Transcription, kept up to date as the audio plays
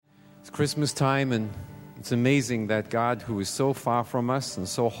Christmas time, and it's amazing that God, who is so far from us and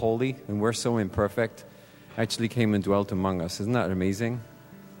so holy, and we're so imperfect, actually came and dwelt among us. Isn't that amazing?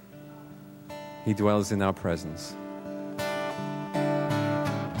 He dwells in our presence.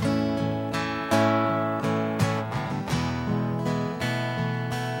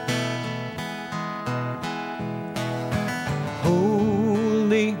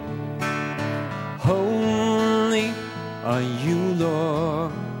 Holy, holy are you,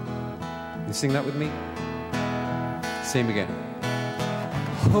 Lord. You sing that with me? Same again.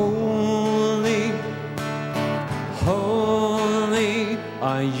 Holy, holy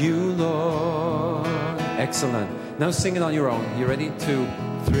are you, Lord. Excellent. Now sing it on your own. You ready? 2,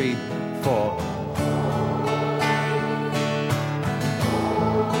 3, 4.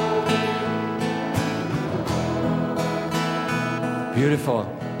 Beautiful.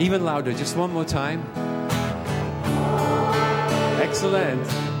 Even louder. Just one more time. Excellent.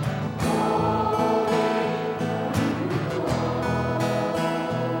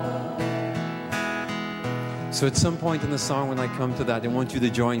 So at some point in the song, when I come to that, I want you to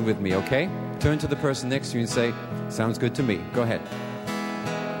join with me, okay? Turn to the person next to you and say, sounds good to me. Go ahead.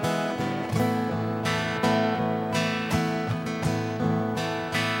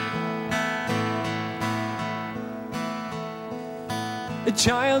 A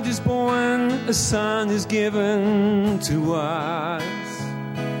child is born, a son is given to us.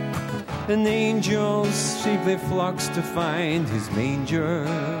 And angels shape their flocks to find his manger.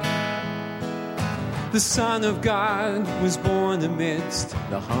 The Son of God was born amidst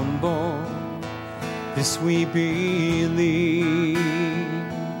the humble. This we believe.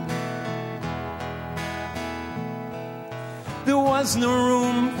 There was no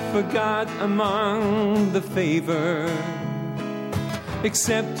room for God among the favored,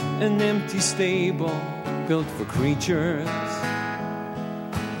 except an empty stable built for creatures.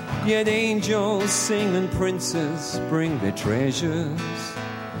 Yet angels sing and princes bring their treasures.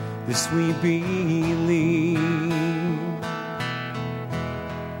 This we believe.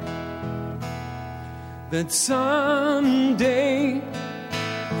 That someday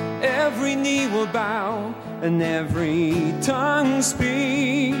every knee will bow and every tongue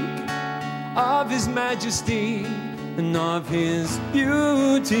speak of His majesty and of His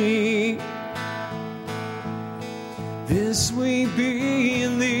beauty. This we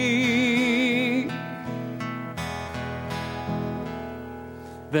believe.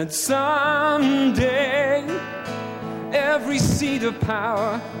 That someday every seat of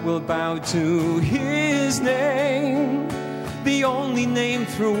power will bow to His name, the only name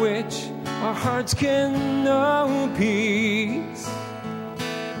through which our hearts can know peace.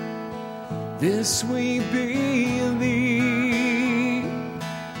 This we believe.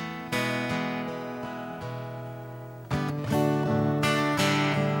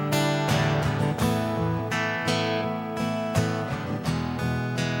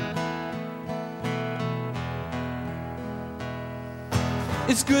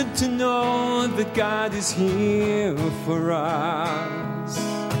 It's good to know that God is here for us,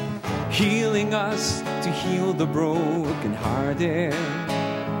 healing us to heal the brokenhearted,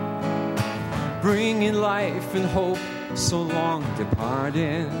 bringing life and hope so long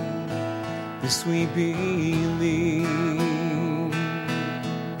departed. This we believe.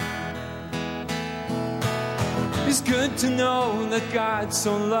 It's good to know that God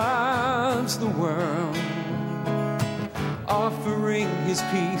so loves the world, offering His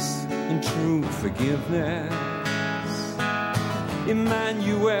peace and true forgiveness.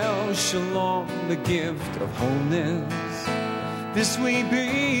 Emmanuel, Shalom, the gift of wholeness. This we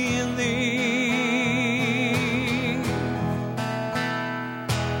believe.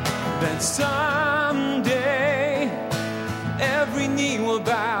 That someday every knee will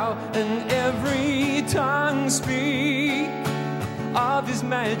bow and every tongue speak of His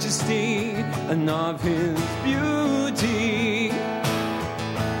majesty and of His beauty.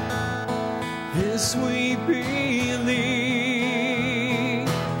 This we believe.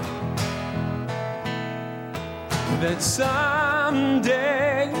 That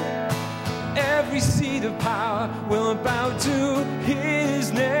someday every seat of power will bow to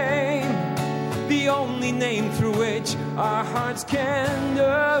His name, the only name through which our hearts can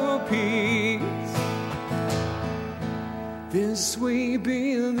know peace. This we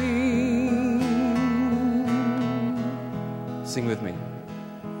believe. Sing with me.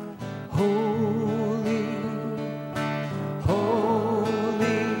 Holy,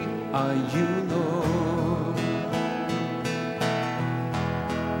 holy are you, Lord.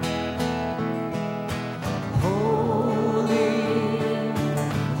 Holy,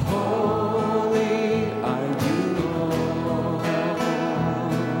 holy are you, Lord.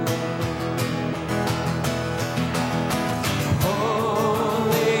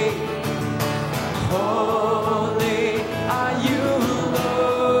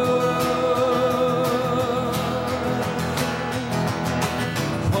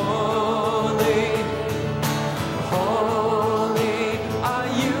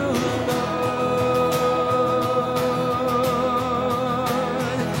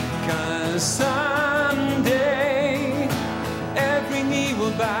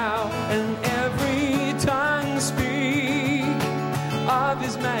 will bow and every tongue speak of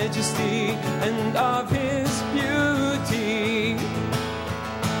His majesty and of His beauty.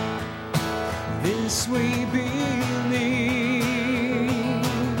 This we believe,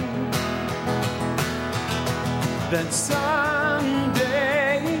 that someday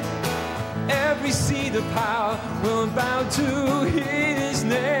every seat of power will bow to His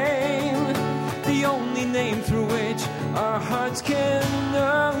name, the only name through which our hearts can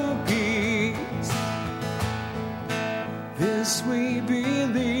know peace. This we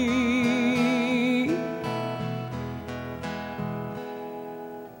believe.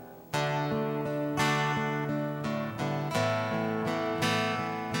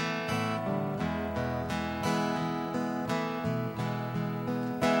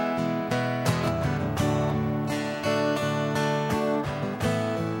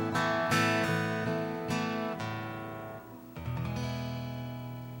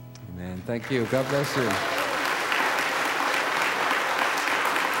 Thank you. God bless you.